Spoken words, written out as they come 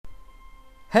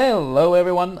Hello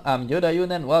everyone, I'm Yudayun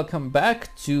and welcome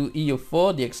back to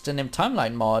EU4, the extended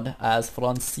timeline mod as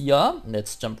Francia.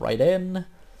 Let's jump right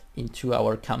into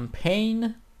our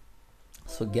campaign.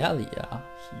 So Gallia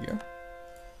here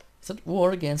is at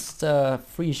war against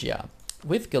Frisia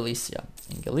with Galicia.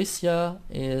 And Galicia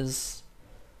is...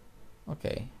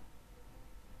 okay.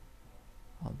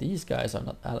 Well, these guys are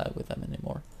not allied with them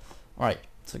anymore. Alright,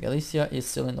 so Galicia is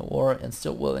still in the war and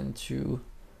still willing to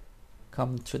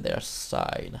come to their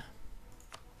side.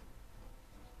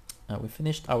 We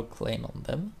finished our claim on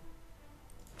them,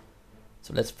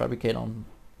 so let's fabricate on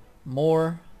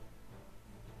more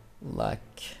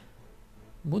like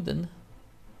Muden.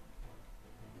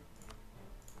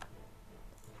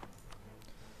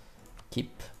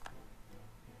 Keep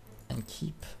I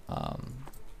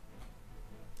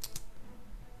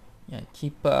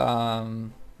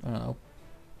don't know,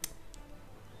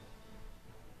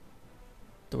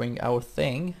 doing our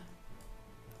thing.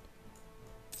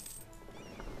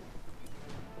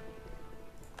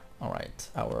 Alright,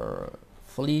 our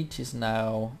fleet is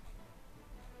now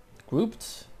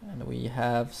grouped and we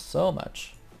have so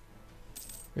much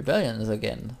rebellions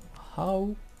again.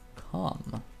 How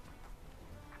come?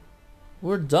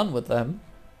 We're done with them.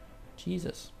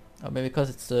 Jesus. Oh, maybe because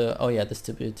it's the... oh yeah, the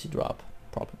stability drop,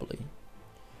 probably.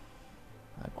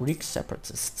 Greek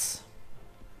separatists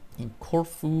in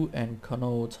Corfu and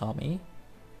Konotomi.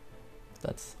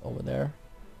 That's over there.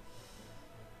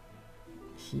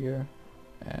 Here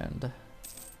and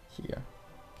here.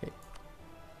 Okay.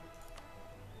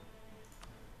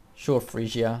 Sure,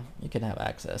 Frisia, you can have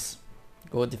access.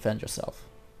 Go defend yourself.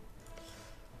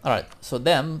 Alright, so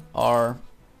them are...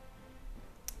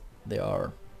 they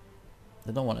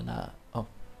don't want to... oh.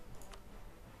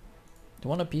 Do you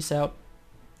want to peace out,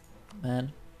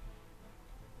 man?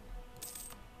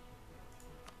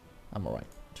 I'm alright.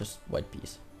 Just white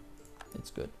peace.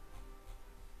 It's good.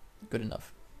 Good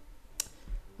enough.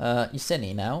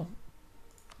 Iceni now.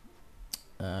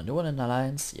 Do you want an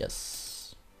alliance?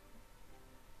 Yes.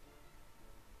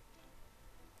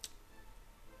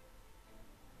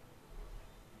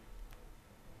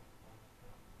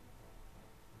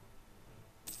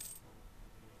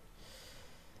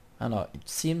 I don't know, it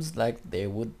seems like they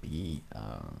would be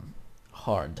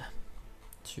hard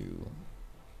to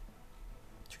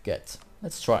get.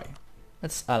 Let's try.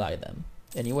 Let's ally them.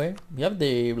 Anyway, we have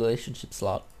the relationship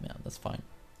slot. Yeah, that's fine.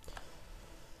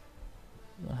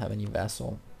 We don't have any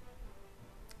vassal.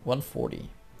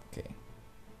 140. Okay.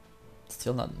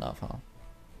 Still not enough, huh?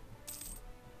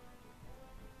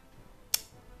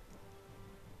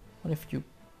 What if you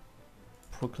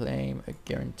proclaim a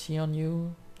guarantee on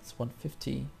you? It's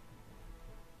 150.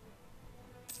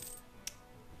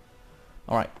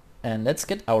 Alright, and let's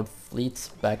get our fleets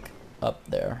back up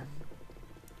there.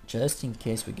 Just in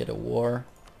case we get a war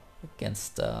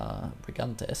against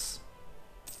Brigantes.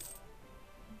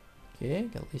 Okay,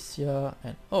 Galicia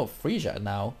and... oh, Frisia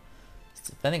now is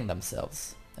defending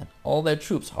themselves. And all their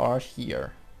troops are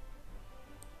here.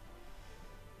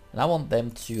 And I want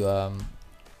them to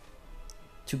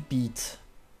beat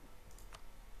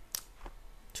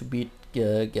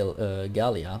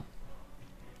Gallia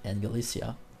and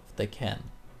Galicia if they can.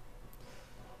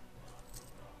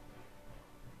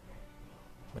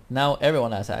 But now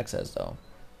everyone has access though,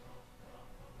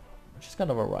 which is kind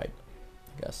of alright,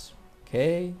 I guess.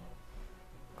 Okay,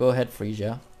 go ahead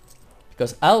Frisia,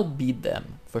 because I'll beat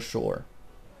them for sure.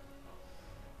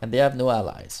 And they have no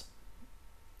allies.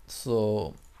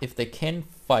 So if they can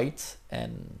fight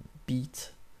and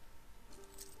beat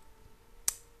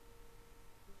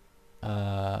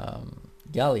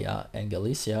Gallia and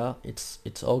Galicia,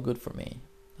 it's all good for me.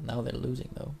 And now they're losing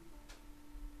though.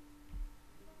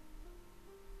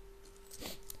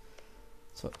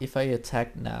 So if I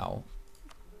attack now,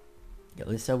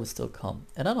 Galicia will still come,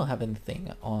 and I don't have anything.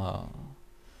 I don't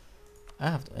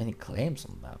have any claims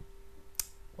on them.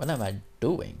 What am I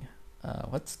doing?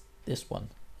 What's this one?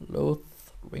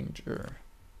 Loth Ranger.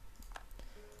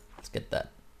 Let's get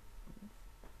that.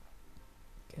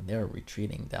 Okay, they're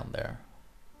retreating down there.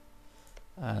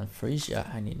 And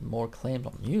Frisia, I need more claims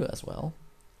on you as well.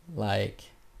 Like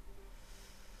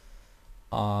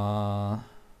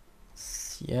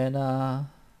Siena,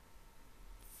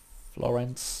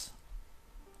 Florence,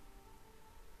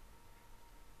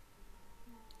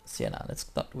 Siena. Let's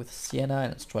start with Siena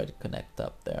and let's try to connect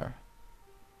up there.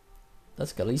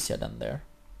 That's Galicia down there.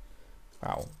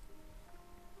 Wow.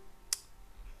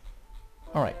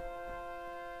 Alright.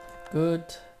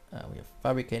 Good. We are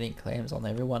fabricating claims on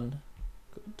everyone.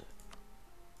 Good.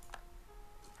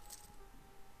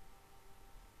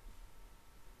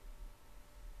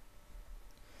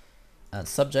 And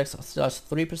subjects still has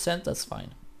 3%, that's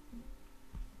fine.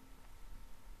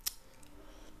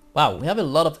 Wow, we have a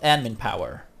lot of admin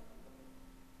power.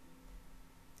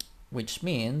 Which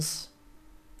means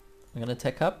we're gonna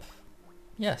tech up.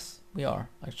 Yes, we are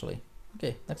actually.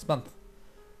 Okay, next month.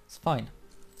 It's fine.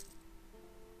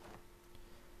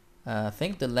 I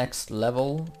think the next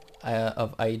level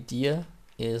of idea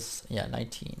is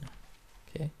 19.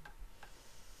 Okay.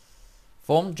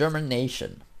 Form German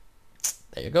nation.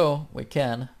 There you go. We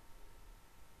can.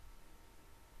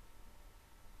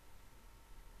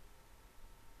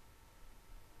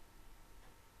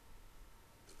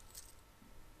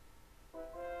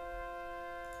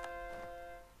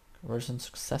 Conversion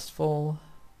successful.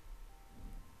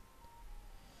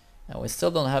 And we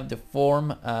still don't have the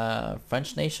form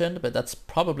French nation, but that's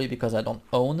probably because I don't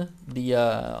own the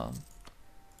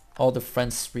all the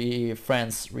France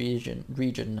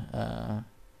region.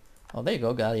 Oh, there you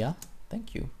go, Galia.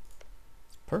 Thank you.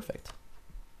 It's perfect.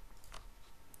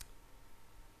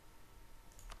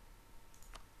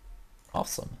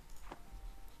 Awesome.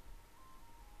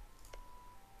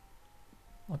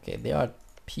 Okay, they are at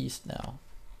peace now.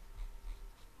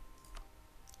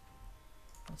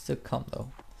 Still come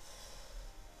though.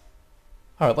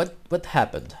 Alright, what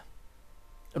happened?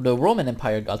 The Roman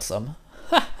Empire got some.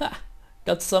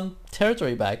 Got some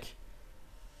territory back.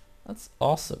 That's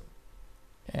awesome.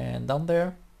 And down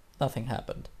there, nothing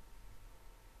happened.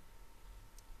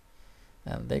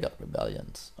 And they got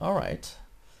rebellions. Alright.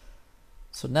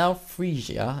 So now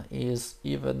Frisia is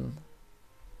even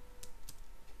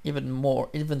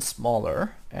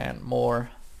smaller and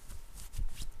more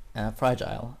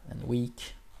fragile and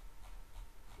weak.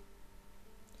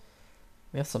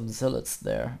 We have some zealots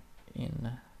there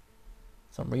in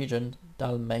some region.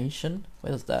 Dalmatian.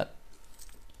 Where is that?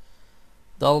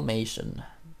 Dalmatian.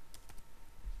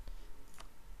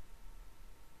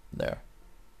 There.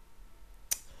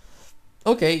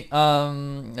 Okay,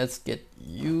 let's get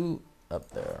you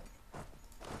up there.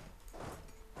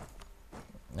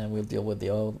 And we'll deal with the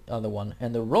other one.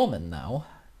 And the Roman now.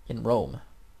 In Rome,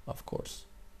 of course.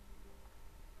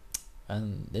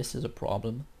 And this is a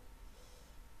problem.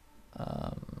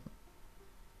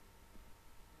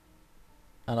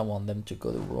 I don't want them to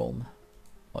go to Rome.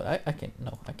 Oh, I can't.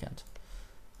 No, I can't.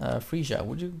 Frisia,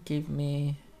 would you give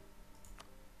me...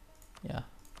 Yeah.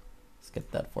 Let's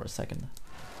get that for a second.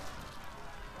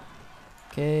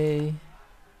 Okay.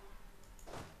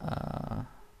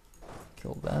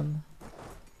 Kill them.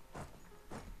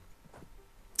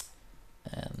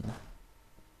 And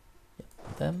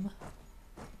them.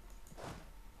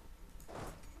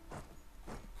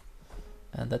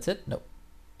 And that's it? No.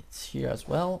 It's here as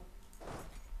well.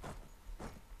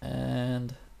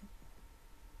 And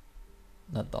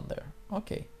not done there.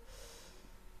 Okay.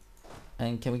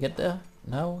 And can we get there?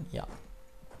 No? Yeah.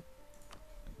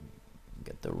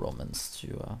 Get the Romans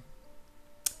to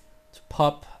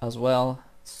pop as well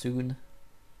soon.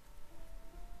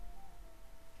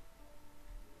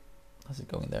 How's it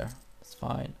going there? It's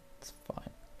fine. It's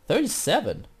fine.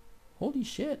 37? Holy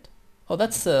shit. Oh,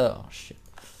 that's oh shit.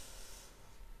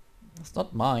 That's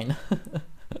not mine.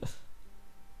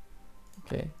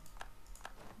 Okay.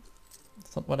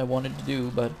 It's not what I wanted to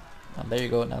do, but there you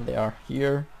go. Now they are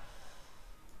here.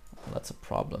 Well, that's a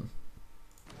problem.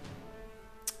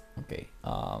 Okay.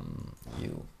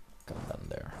 You come down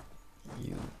there.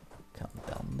 You come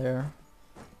down there.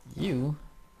 You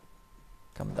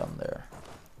come down there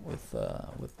with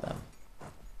them.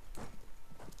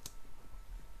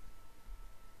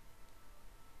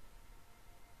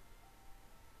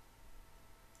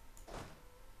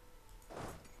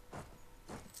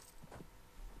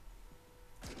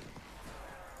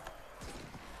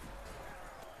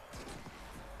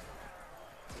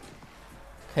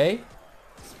 Okay,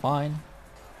 it's fine.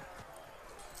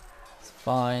 It's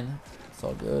fine. It's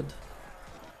all good.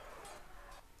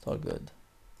 It's all good.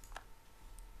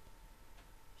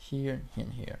 Here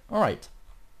and here. All right.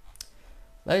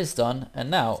 That is done. And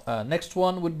now, next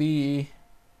one would be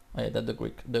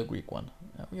the Greek one.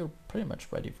 We're pretty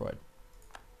much ready for it.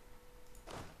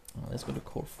 Let's go to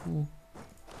Corfu.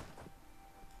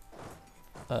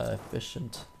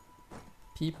 Efficient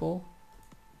people,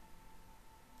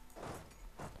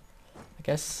 I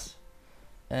guess.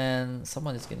 And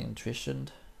someone is getting attritioned.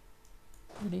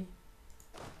 Really?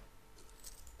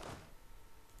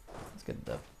 Let's get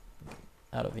that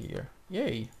out of here.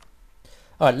 Yay.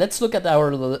 Alright, let's look at our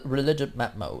religion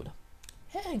map mode.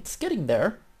 Hey, it's getting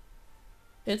there.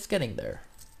 It's getting there.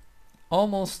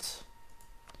 Almost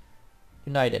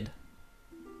united.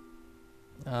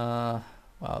 Wow,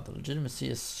 the legitimacy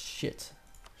is shit.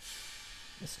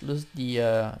 Let's lose the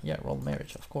yeah, royal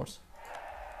marriage, of course.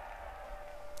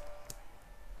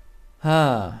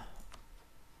 Ah,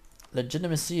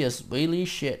 legitimacy is really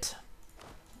shit.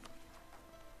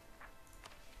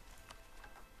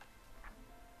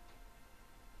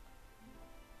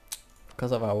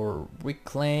 Because of our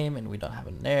reclaim, and we don't have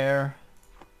an heir.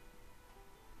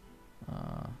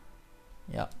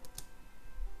 Yeah.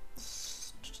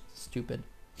 Stupid.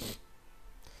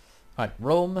 Alright,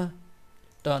 Rome.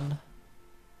 Done.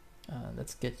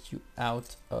 Let's get you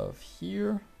out of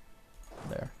here.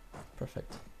 There.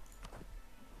 Perfect.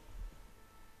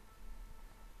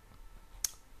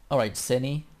 Alright,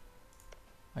 Seni.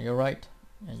 Are you right?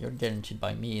 Yeah, you're guaranteed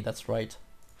by me, that's right.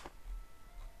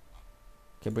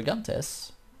 Okay,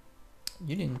 Brigantes.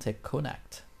 You didn't take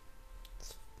Connacht.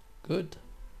 It's good.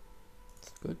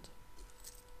 It's good.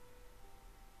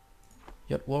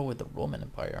 You're at war with the Roman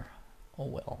Empire. Oh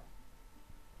well.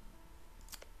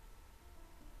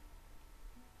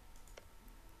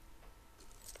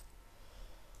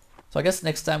 So I guess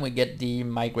next time we get the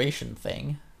migration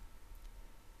thing,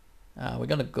 we're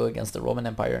gonna go against the Roman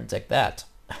Empire and take that.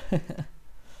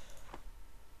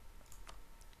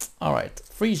 Alright,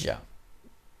 Frisia.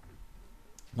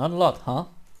 Not a lot, huh?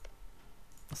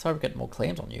 Let's try to get more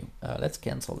claims on you. Let's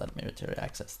cancel that military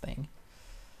access thing.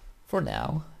 For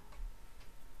now.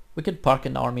 We could park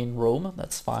an army in Rome,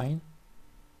 that's fine.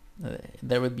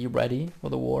 They would be ready for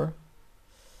the war.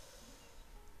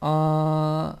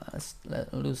 Let's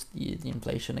lose the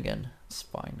inflation again. It's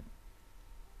fine.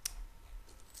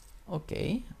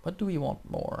 Okay, what do we want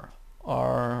more?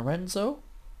 Renzo?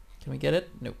 Can we get it?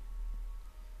 No.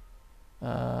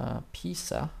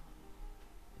 Pisa?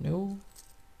 No.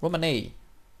 Romanei.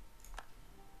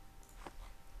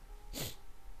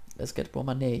 Let's get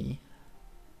Romanei.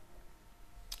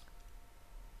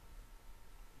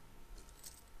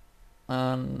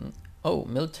 Oh,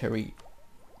 military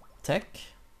tech?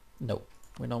 No,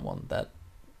 we don't want that.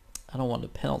 I don't want the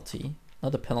penalty.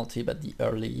 Not the penalty, but the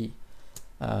early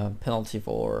penalty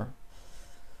for...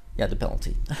 Yeah, the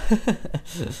penalty.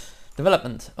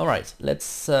 Development. Alright, let's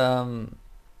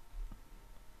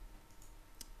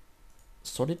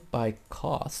sort it by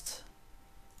cost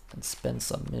and spend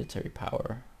some military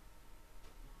power.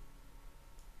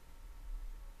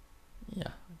 Yeah,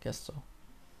 I guess so.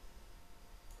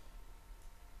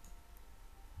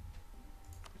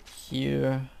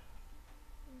 Here.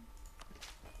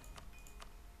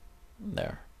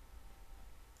 There.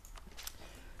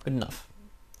 Good enough.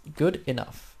 Good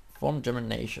enough. Form German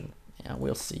nation. Yeah,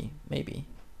 we'll see. Maybe.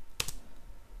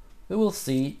 We will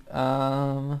see.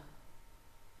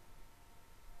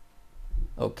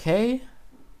 Okay.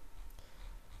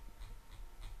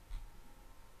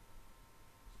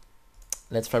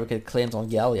 Let's fabricate claims on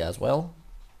Gallia as well.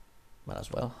 Might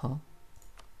as well, huh?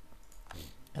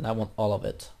 And I want all of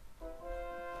it.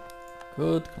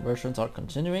 Good. Conversions are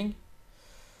continuing.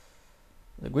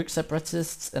 The Greek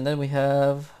separatists, and then we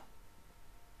have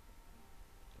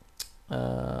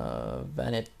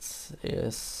Vanite,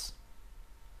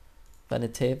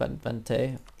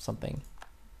 something.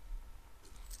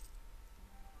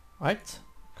 Right,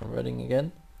 converting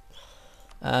again.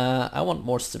 I want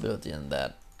more stability than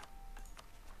that.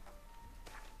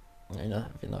 I don't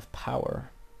have enough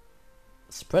power.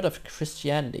 Spread of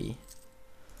Christianity.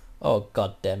 Oh,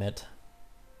 god damn it.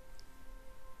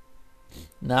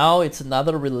 Now it's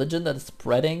another religion that is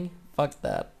spreading. Fuck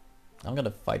that. I'm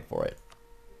gonna fight for it.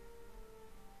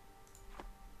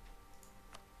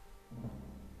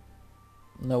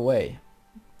 No way.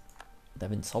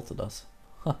 They've insulted us.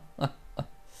 Alright,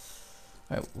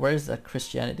 where is that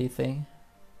Christianity thing?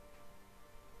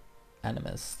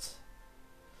 Animists.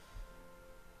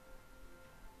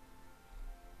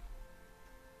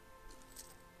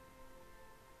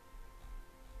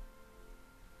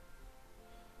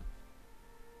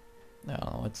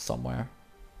 No, it's somewhere.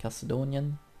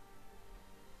 Macedonian.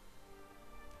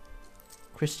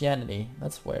 Christianity,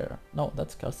 that's where. No,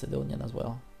 that's Macedonian as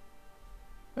well.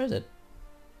 Where is it?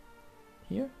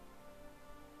 Here?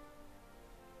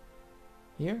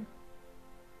 Here?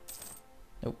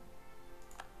 Nope.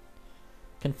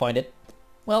 Can find it.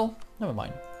 Well, never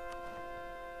mind.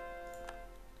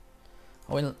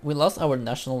 Oh, we lost our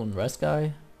national unrest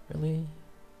guy? Really?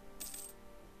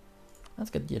 Let's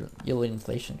get yellow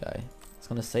inflation guy. It's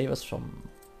gonna save us from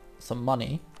some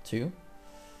money too.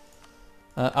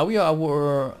 Are we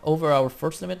over our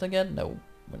first limit again? No,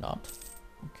 we're not.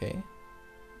 Okay.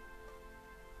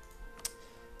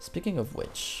 Speaking of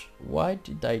which, why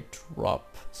did I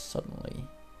drop suddenly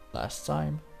last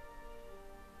time?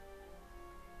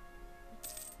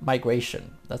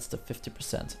 Migration, that's the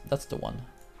 50%. That's the one.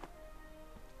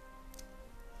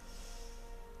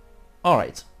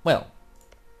 Alright, well.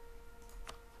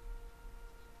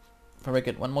 Can we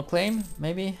get one more claim?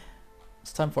 Maybe?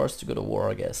 It's time for us to go to war,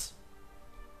 I guess.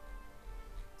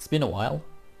 It's been a while.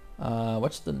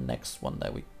 What's the next one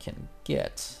that we can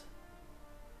get?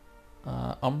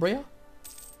 Umbria?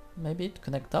 Maybe to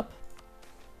connect up?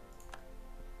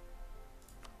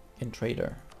 In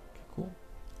trader. Okay, cool.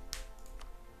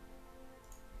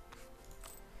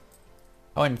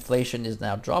 Our inflation is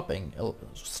now dropping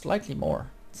slightly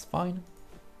more. It's fine.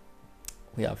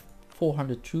 We have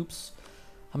 400 troops.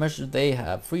 How much do they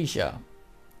have? Frisia,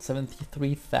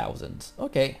 73,000.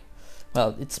 Okay.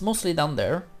 Well, it's mostly down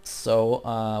there.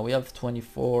 So we have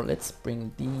 24. Let's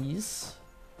bring these.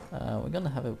 We're gonna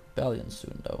have a rebellion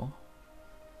soon, though.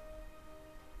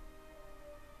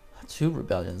 2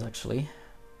 rebellions, actually.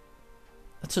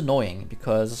 That's annoying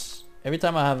because every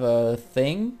time I have a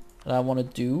thing that I want to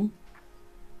do,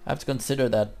 I have to consider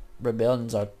that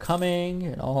rebellions are coming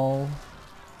and all.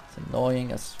 It's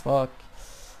annoying as fuck.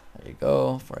 There you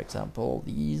go. For example,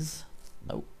 these.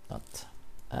 Nope, not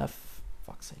F.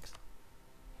 Fuck's sakes.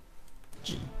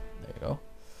 G. There you go.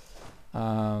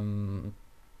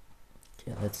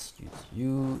 Okay, let's use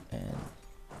you and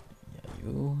yeah,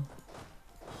 you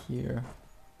here.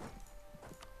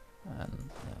 And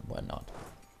yeah, why not?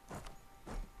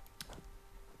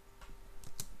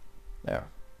 There.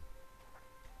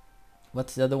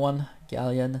 What's the other one?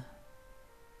 Galleon.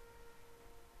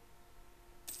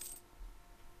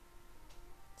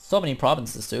 So many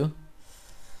provinces too.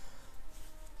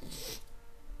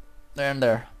 There and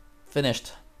there.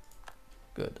 Finished.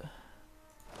 Good.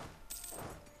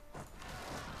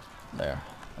 There.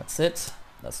 That's it.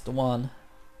 That's the one.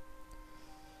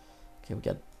 Okay, we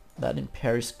got that in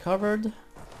Paris covered.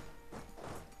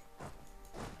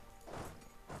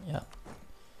 Yeah.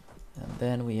 And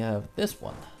then we have this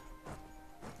one.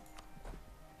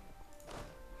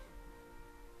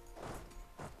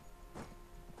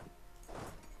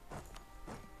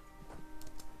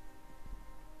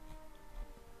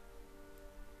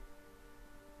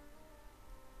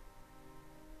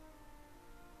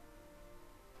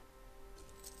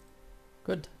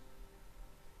 Good.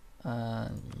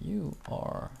 And you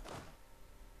are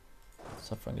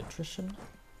suffering attrition.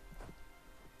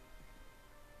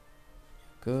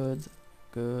 Good,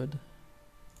 good.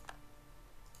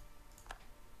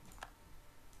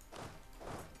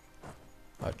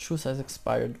 Our truce has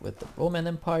expired with the Roman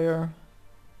Empire.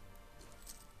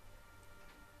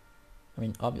 I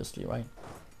mean, obviously, right?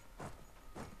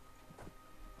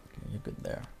 Okay, you're good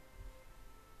there.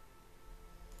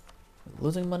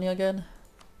 Losing money again?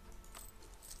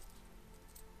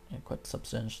 Yeah, quite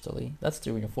substantially. That's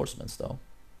the reinforcements, though.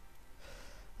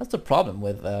 That's the problem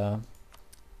with a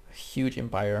huge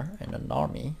empire and an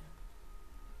army.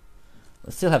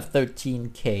 We still have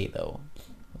 13k though,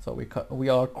 so we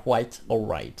are quite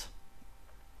alright.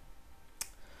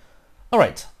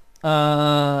 Alright,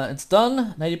 it's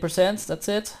done. 90%. That's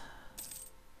it.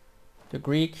 The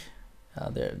Greek,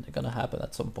 they're gonna happen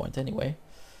at some point anyway.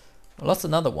 We lost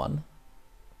another one.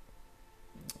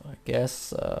 I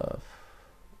guess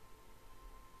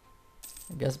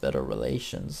better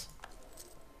relations.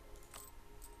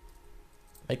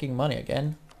 Making money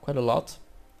again, quite a lot.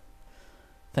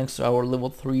 Thanks to our level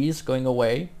 3s going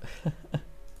away.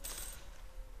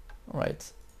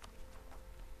 Alright.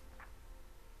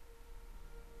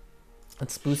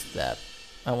 Let's boost that.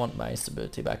 I want my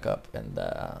stability back up and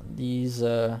these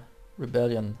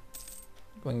rebellion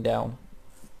going down.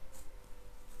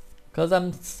 Cause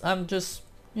I'm just,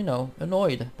 you know,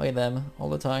 annoyed by them all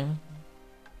the time.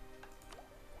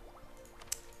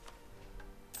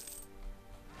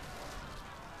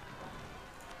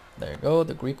 There you go,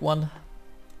 the Greek one.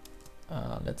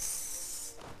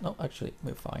 Let's... No, actually,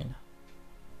 we're fine.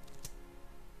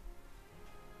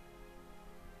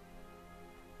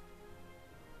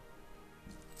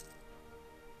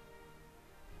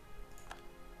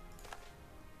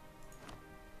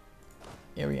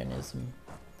 Arianism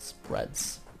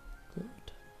spreads.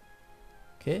 Good.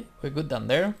 Okay, we're good down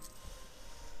there.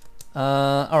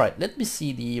 Alright, let me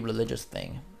see the religious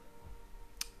thing.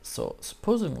 So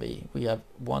supposedly we have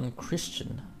one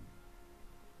Christian.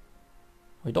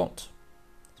 We don't.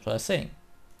 That's what I'm saying.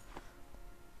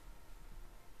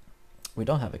 We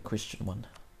don't have a Christian one.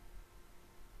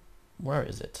 Where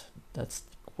is it? That's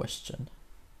the question.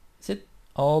 Is it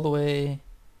all the way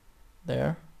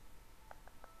there?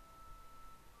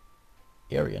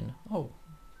 Aryan. Oh,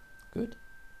 good.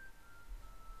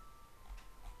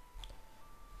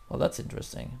 Well, that's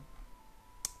interesting.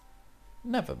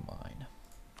 Never mind.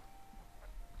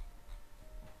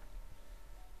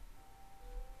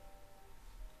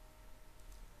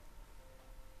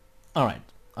 Alright,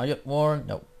 are you at war?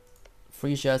 No.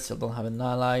 Frisia still don't have an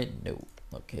ally. No.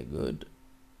 Okay, good.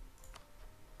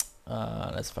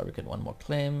 Let's fabricate one more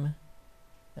claim,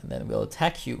 and then we'll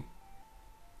attack you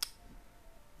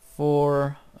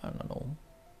for, I don't know,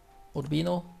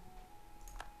 Urbino.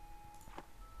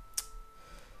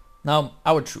 Now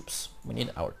our troops. We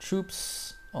need our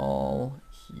troops all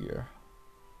here.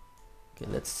 Okay,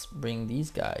 let's bring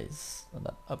these guys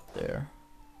not up there,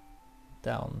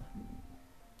 down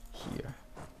here,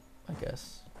 I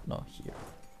guess. No, here,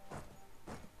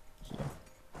 here,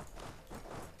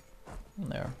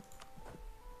 and there.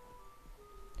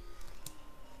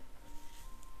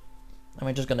 And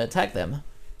we're just gonna attack them,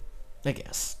 I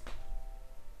guess.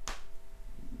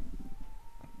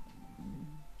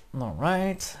 All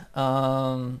right.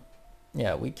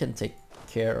 Yeah, we can take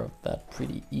care of that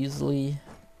pretty easily.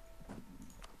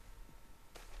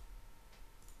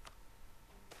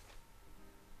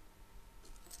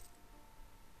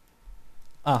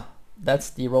 Ah, that's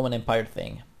the Roman Empire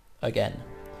thing again.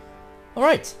 All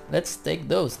right, let's take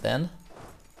those then.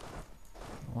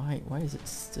 Why is it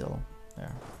still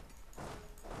there?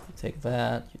 You take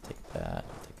that, you take that,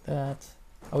 you take that.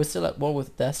 Are we still at war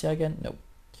with Dacia again? No.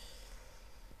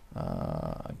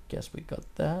 I guess we got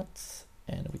that,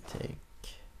 and we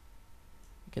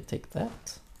can take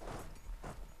that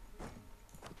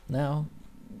now,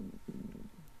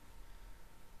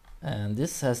 and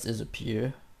this has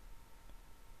disappeared.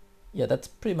 Yeah, that's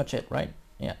pretty much it, right?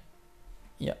 Yeah,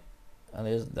 yeah. And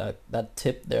there's that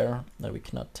tip there that we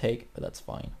cannot take, but that's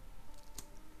fine.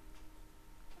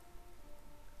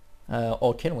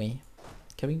 Or can we?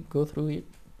 Can we go through it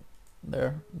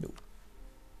there? No.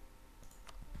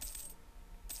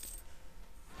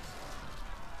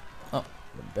 Oh,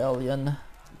 rebellion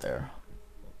there.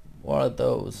 What are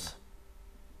those?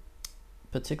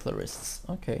 Particularists.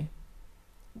 Okay.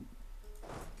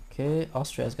 Okay,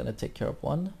 Austria is gonna take care of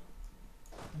one.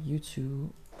 You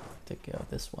two take care of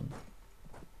this one.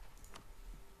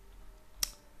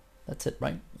 That's it,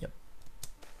 right? Yep.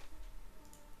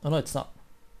 Oh no, it's not.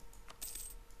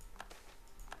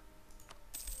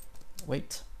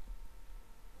 Wait.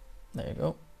 There you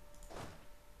go.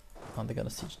 Oh, they're gonna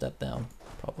siege that down,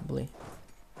 probably.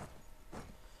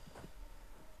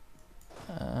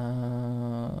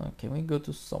 Can we go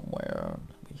to somewhere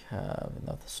we have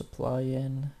enough supply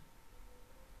in?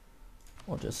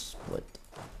 Or just split?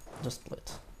 Just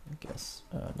split, I guess.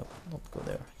 No, don't go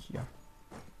there, here.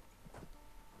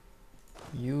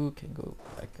 You can go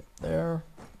back up there.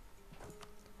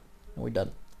 And we're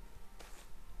done.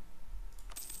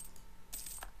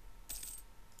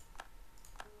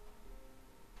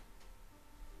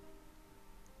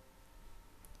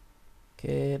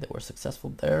 Okay, they were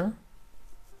successful there.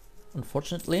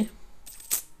 Unfortunately.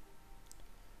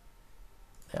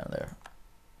 There.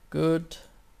 Good.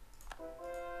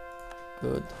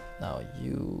 Good. Now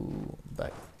you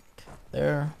back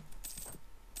there.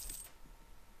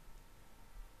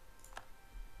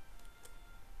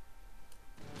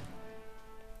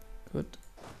 Good.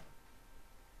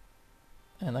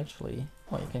 And actually,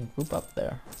 oh, you can group up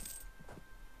there.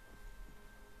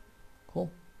 Cool.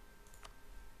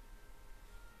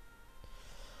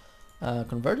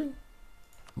 Converting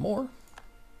more.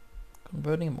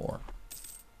 Converting more.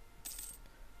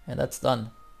 And that's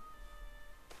done.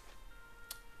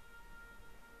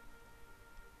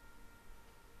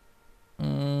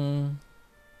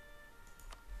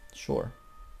 Sure.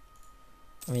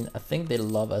 I mean, I think they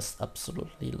love us,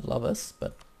 absolutely love us,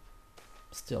 but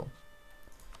still.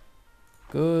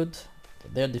 Good.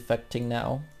 They're defecting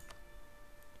now.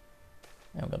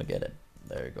 I'm gonna get it.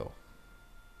 There you go.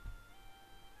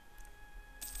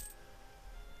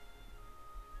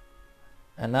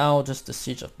 And now just the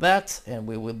siege of that, and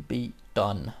we will be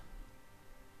done.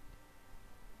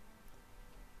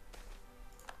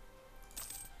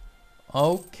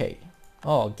 Okay.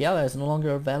 Oh, Gala is no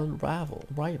longer a valid rival.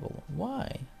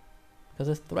 Why? Because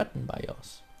it's threatened by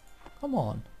us. Come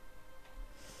on.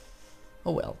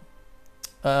 Oh well.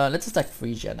 Let's attack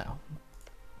Frisia now.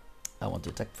 I want to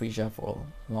attack Frisia for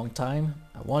a long time.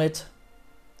 I want it.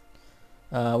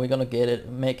 We're gonna get it,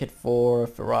 make it for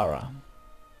Ferrara.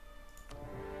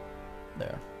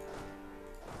 There.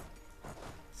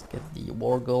 Let's get the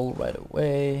war goal right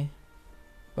away.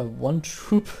 We have one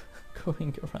troop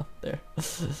going around there.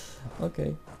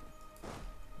 Okay.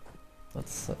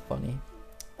 That's funny.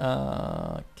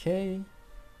 Okay.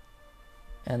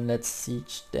 And let's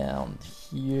siege down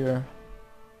here.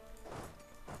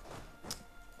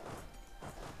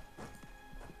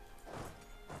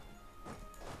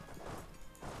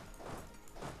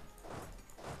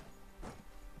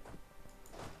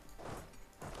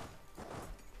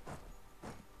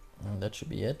 And that should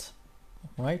be it.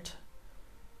 right?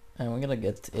 And we're gonna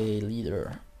get a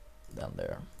leader down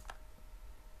there.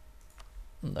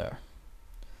 There.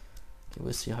 Okay,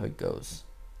 we'll see how it goes.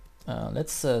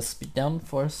 Let's speed down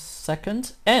for a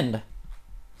second, and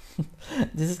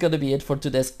this is gonna be it for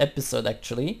today's episode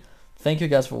actually. Thank you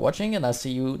guys for watching, and I'll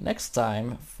see you next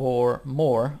time for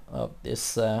more of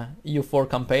this EU4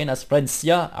 campaign as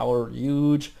Francia, our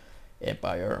huge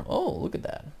empire. Oh, look at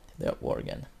that. They're at war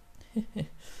again.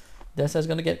 This is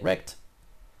gonna get wrecked.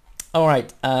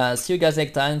 Alright, see you guys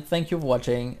next time. Thank you for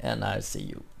watching, and I'll see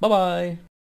you. Bye bye.